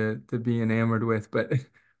easy to be enamored with, but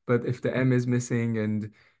but if the M is missing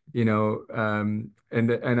and and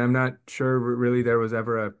I'm not sure really there was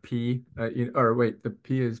ever a P or wait, the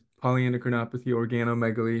P is polyendocrinopathy,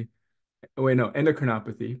 organomegaly. Oh wait, no,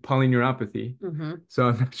 endocrinopathy, polyneuropathy. Hmm. So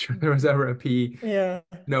I'm not sure there was ever a P, Yeah.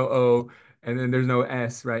 no O, and then there's no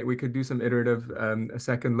S, right? We could do some iterative, a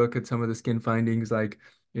second look at some of the skin findings, like,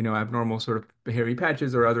 abnormal sort of hairy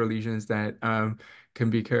patches or other lesions that can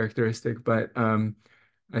be characteristic. But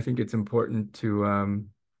I think it's important to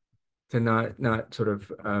not sort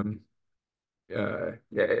of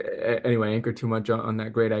anyway anchor too much on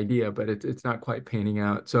that great idea, but it's not quite panning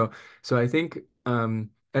out. So I think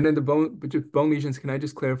and then the bone lesions. Can I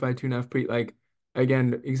just clarify too, Navpreet? Like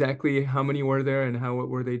again, exactly how many were there and how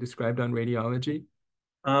were they described on radiology?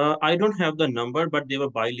 I don't have the number, but they were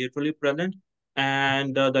bilaterally present,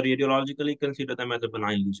 and the radiologically consider them as a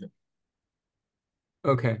benign lesion.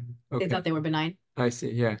 Okay, They okay. thought they were benign. I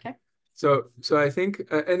see. Yeah. Okay. So I think,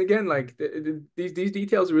 and again, like these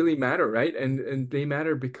details really matter, right? And they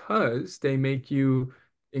matter because they make you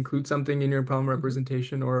include something in your problem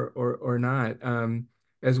representation or not,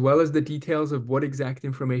 as well as the details of what exact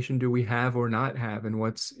information do we have or not have, and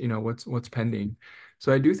what's pending.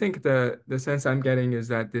 So I do think the sense I'm getting is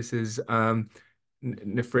that this is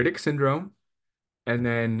nephritic syndrome and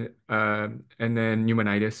then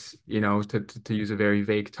pneumonitis, to use a very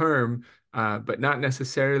vague term, but not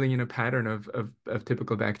necessarily in a pattern of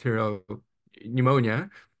typical bacterial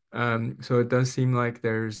pneumonia. So it does seem like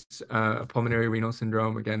there's a pulmonary renal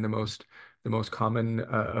syndrome, again, the most common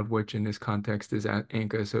of which in this context is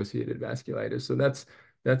ANCA-associated vasculitis. So that's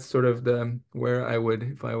sort of the where I would,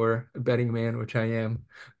 if I were a betting man, which I am,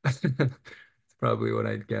 it's probably what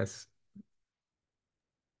I'd guess.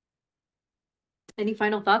 Any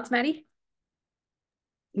final thoughts, Maddie?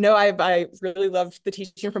 No, I really loved the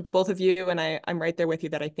teaching from both of you, and I'm right there with you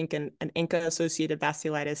that I think an ANCA-associated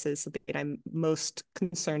vasculitis is something I'm most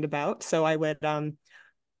concerned about. So I would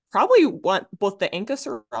probably want both the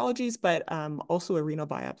ANCA serologies, but also a renal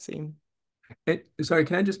biopsy. Sorry,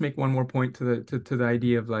 can I just make one more point to the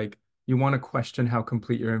idea of like you want to question how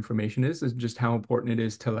complete your information is just how important it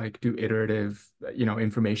is to like do iterative,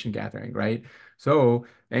 information gathering, right? So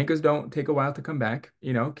ANCAs don't take a while to come back,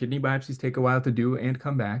 kidney biopsies take a while to do and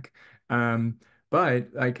come back. Um, but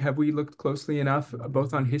like, have we looked closely enough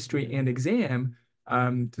both on history and exam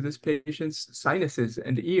to this patient's sinuses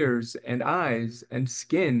and ears and eyes and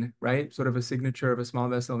skin, right? Sort of a signature of a small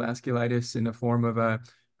vessel vasculitis in the form of a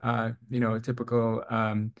typical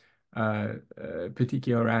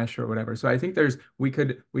petechial rash or whatever. So I think we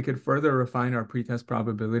could further refine our pretest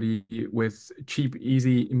probability with cheap,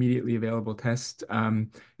 easy, immediately available tests,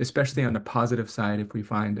 especially on the positive side if we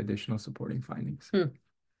find additional supporting findings.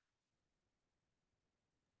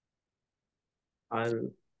 I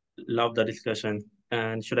love the discussion.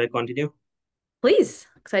 And should I continue? Please.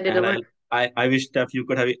 Excited to And learn. I wish Steph you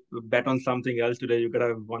could have bet on something else today. You could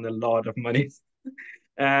have won a lot of money.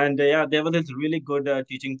 And yeah, there was this really good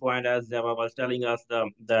teaching point as Zeva was telling us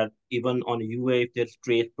that even on UA, if there's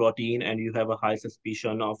trace protein and you have a high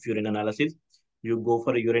suspicion of urine analysis, you go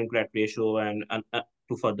for a urine creat ratio and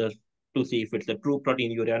to further to see if it's a true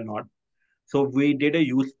proteinuria or not. So we did a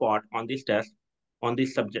U spot on this test on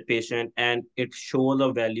this subject patient, and it shows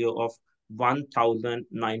a value of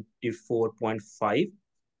 1094.5.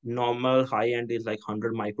 Normal high end is like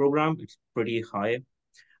 100 microgram. It's pretty high.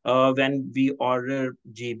 When we order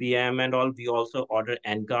GBM and all, we also order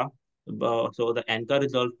ANCA. So the ANCA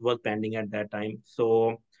result was pending at that time.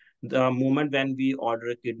 So the moment when we order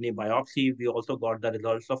a kidney biopsy, we also got the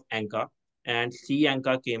results of ANCA. And C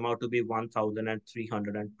ANCA came out to be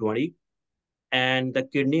 1,320. And the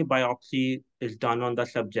kidney biopsy is done on the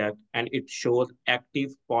subject, and it shows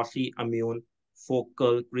active posse immune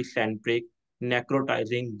focal concentric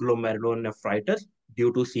necrotizing glomerulonephritis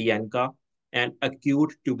due to CNCA, and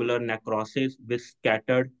acute tubular necrosis with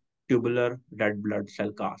scattered tubular red blood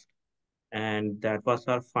cell cast. And that was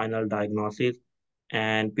her final diagnosis.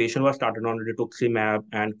 And patient was started on rituximab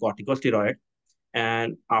and corticosteroid.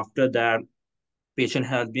 And after that, patient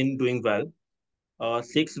has been doing well.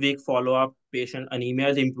 6 week follow up, patient anemia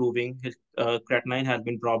is improving. His creatinine has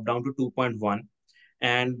been dropped down to 2.1,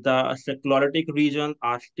 and the sclerotic region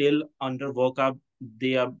are still under workup.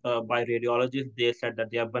 They are by radiologists. They said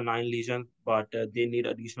that they are benign lesions, but they need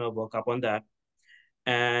additional workup on that.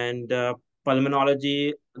 And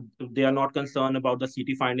pulmonology, they are not concerned about the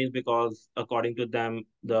CT findings because according to them,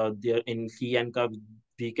 they're in C and CUP,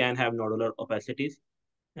 we can have nodular opacities.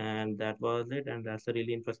 And that was it. And that's a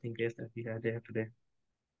really interesting case that we had there today.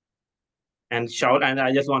 And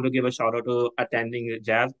I just want to give a shout out to attending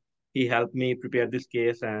Jazz. He helped me prepare this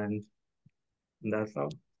case, and that's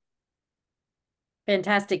all.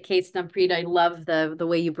 Fantastic case, Nampreet. I love the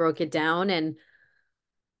way you broke it down. And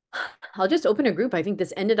I'll just open a group. I think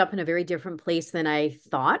this ended up in a very different place than I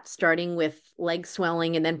thought, starting with leg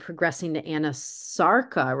swelling and then progressing to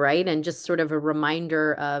anasarca, right? And just sort of a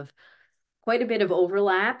reminder of quite a bit of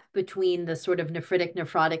overlap between the sort of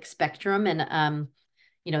nephrotic spectrum and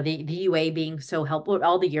the UA being so helpful,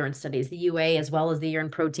 all the urine studies, the UA as well as the urine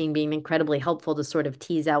protein being incredibly helpful to sort of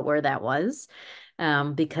tease out where that was.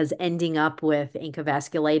 Because ending up with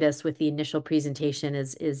vasculitis with the initial presentation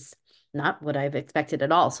is not what I've expected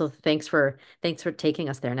at all. So thanks for taking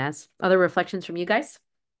us there, Naz. Other reflections from you guys?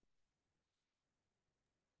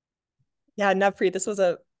 Yeah, Navpreet, this was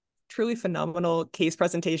a truly phenomenal case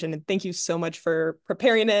presentation, and thank you so much for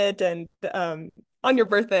preparing it and on your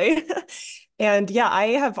birthday. And yeah, I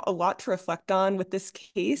have a lot to reflect on with this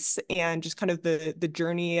case and just kind of the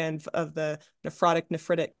journey and of the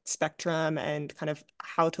nephritic spectrum and kind of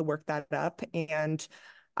how to work that up. And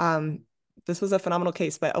this was a phenomenal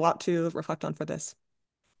case, but a lot to reflect on for this.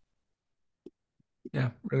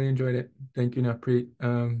 Yeah, really enjoyed it. Thank you, Napreet.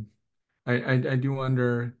 I do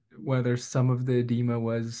wonder whether some of the edema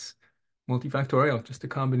was multifactorial, just a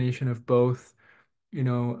combination of both,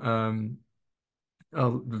 a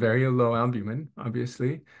very low albumin,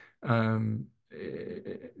 obviously, and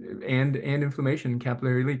inflammation,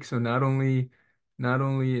 capillary leak. So not only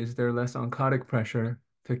is there less oncotic pressure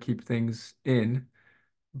to keep things in,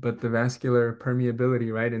 but the vascular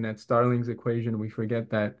permeability, right? In that Starling's equation, we forget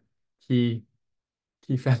that key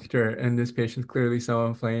factor, and this patient's clearly so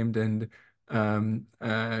inflamed, and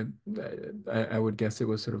I would guess it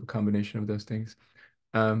was sort of a combination of those things.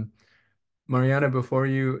 Mariana, before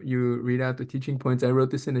you read out the teaching points, I wrote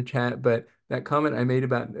this in the chat, but that comment I made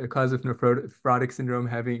about a cause of nephrotic syndrome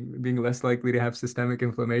being less likely to have systemic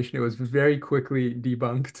inflammation, it was very quickly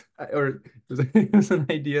debunked, or it was an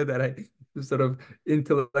idea that I sort of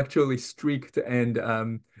intellectually streaked, and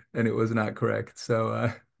it was not correct.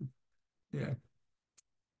 So yeah.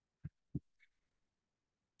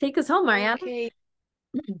 Take us home, Mariana. Okay.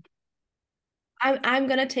 I'm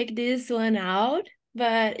gonna take this one out,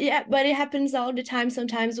 but yeah, but it happens all the time.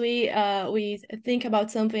 Sometimes we think about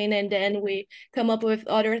something and then we come up with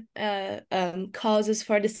other causes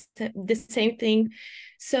for the same thing.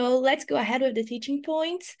 So let's go ahead with the teaching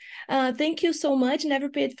points. Thank you so much,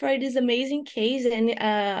 Neverpid, for this amazing case, and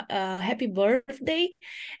happy birthday.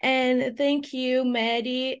 And thank you,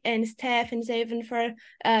 Maddie and Steph and Zaven, for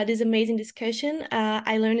this amazing discussion.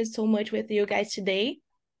 I learned so much with you guys today.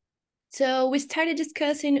 So we started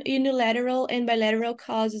discussing unilateral and bilateral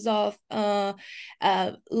causes of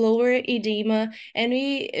lower edema, and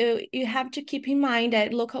you have to keep in mind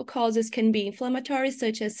that local causes can be inflammatory,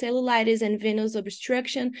 such as cellulitis and venous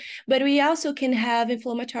obstruction, but we also can have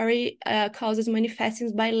inflammatory causes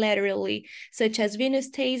manifesting bilaterally, such as venous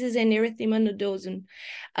stasis and erythema nodosum.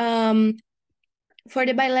 For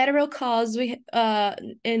the bilateral cause, we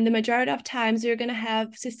in the majority of times we're going to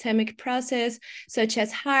have systemic process such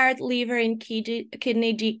as heart, liver, and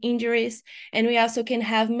kidney injuries, and we also can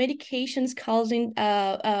have medications causing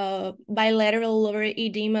bilateral lower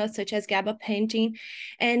edema such as gabapentin.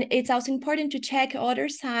 And it's also important to check other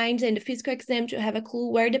signs and the physical exam to have a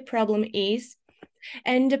clue where the problem is.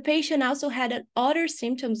 And the patient also had other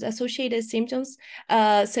symptoms, associated symptoms,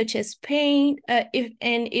 such as pain.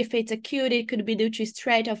 If it's acute, it could be due to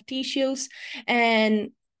stretch of tissues.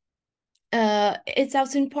 And it's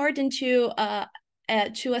also important to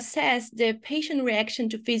assess the patient reaction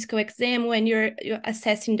to physical exam when you're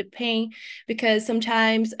assessing the pain, because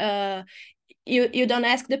sometimes you don't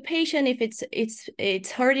ask the patient if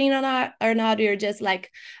it's hurting or not. You're just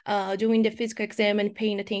like doing the physical exam and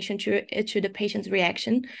paying attention to the patient's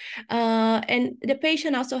reaction. And the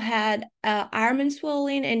patient also had arm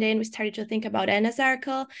swelling, and then we started to think about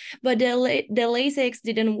anasarca, but the Lasix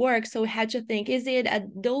didn't work, so we had to think, is it a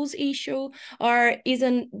dose issue, or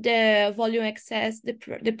isn't the volume excess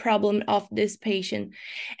the problem of this patient?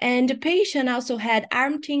 And the patient also had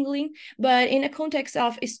arm tingling, but in a context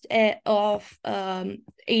of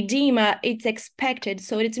edema, it's expected.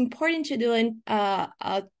 So it's important to do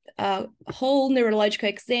a whole neurological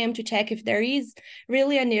exam to check if there is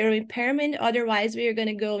really a neural impairment. Otherwise, we are going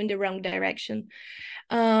to go in the wrong direction.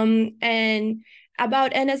 And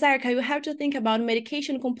about anasarca, you have to think about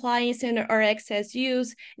medication compliance or excess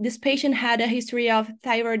use. This patient had a history of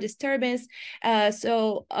thyroid disturbance,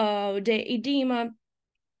 so the edema,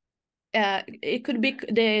 it could be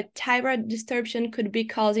the thyroid disruption could be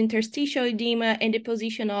caused interstitial edema and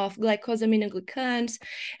deposition of glycosaminoglycans,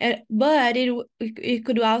 but it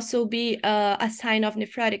could also be a sign of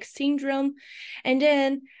nephrotic syndrome. And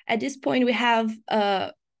then at this point we have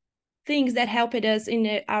things that helped us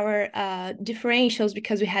in our differentials,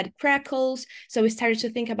 because we had crackles. So we started to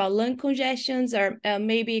think about lung congestions or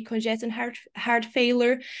maybe congestion heart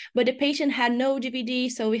failure, but the patient had no DVD,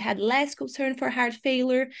 so we had less concern for heart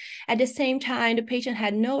failure. At the same time, the patient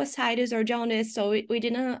had no ascites or jaundice, so we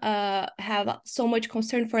didn't have so much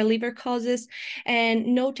concern for liver causes, and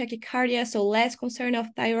no tachycardia, so less concern of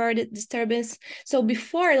thyroid disturbance. So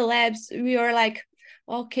before the labs, we were like,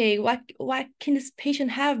 okay, what can this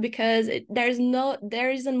patient have? Because there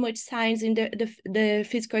isn't much signs in the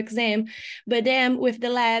physical exam. But then with the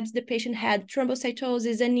labs, the patient had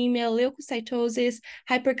thrombocytosis, anemia, leukocytosis,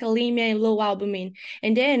 hyperkalemia, and low albumin.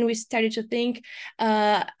 And then we started to think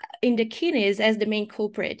in the kidneys as the main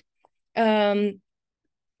culprit. The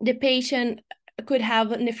patient could have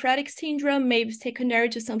nephrotic syndrome, maybe secondary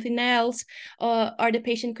to something else, or the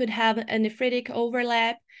patient could have a nephritic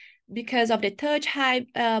overlap because of the touch, high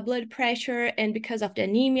blood pressure, and because of the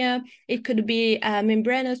anemia. It could be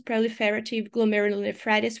membranous proliferative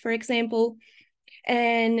glomerulonephritis, for example.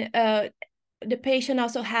 And the patient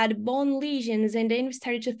also had bone lesions, and then we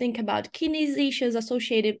started to think about kidney issues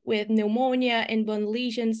associated with pneumonia and bone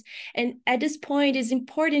lesions. And at this point, it's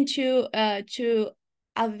important to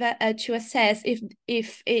assess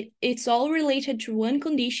if it's all related to one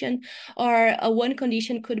condition, or one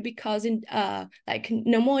condition could be causing like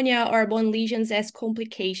pneumonia or bone lesions as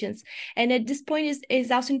complications. And at this point,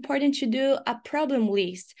 is also important to do a problem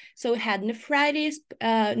list. So we had nephritis,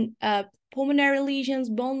 pulmonary lesions,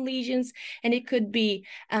 bone lesions, and it could be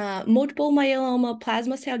multiple myeloma,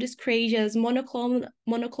 plasma cell dyscrasias,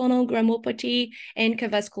 monoclonal grammopathy, and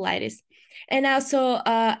vasculitis. And also,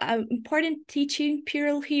 an important teaching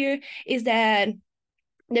period here is that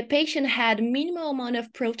the patient had minimal amount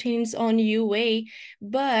of proteins on UA,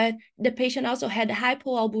 but the patient also had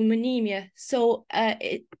hypoalbuminemia. So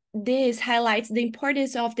this highlights the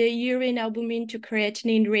importance of the urine albumin to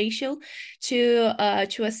creatinine ratio to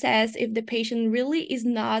assess if the patient really is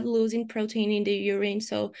not losing protein in the urine.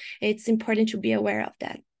 So it's important to be aware of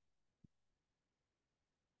that.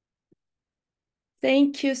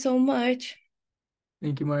 Thank you so much.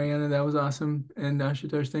 Thank you, Mariana. That was awesome. And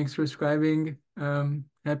Ashutosh, thanks for scribing.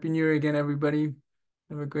 Happy New Year again, everybody.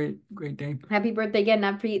 Have a great day. Happy birthday again,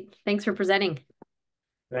 Navpreet. Thanks for presenting.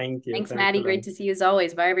 Thank you. Thanks, Maddie. Great to see you as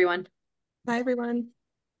always. Bye, everyone. Bye, everyone.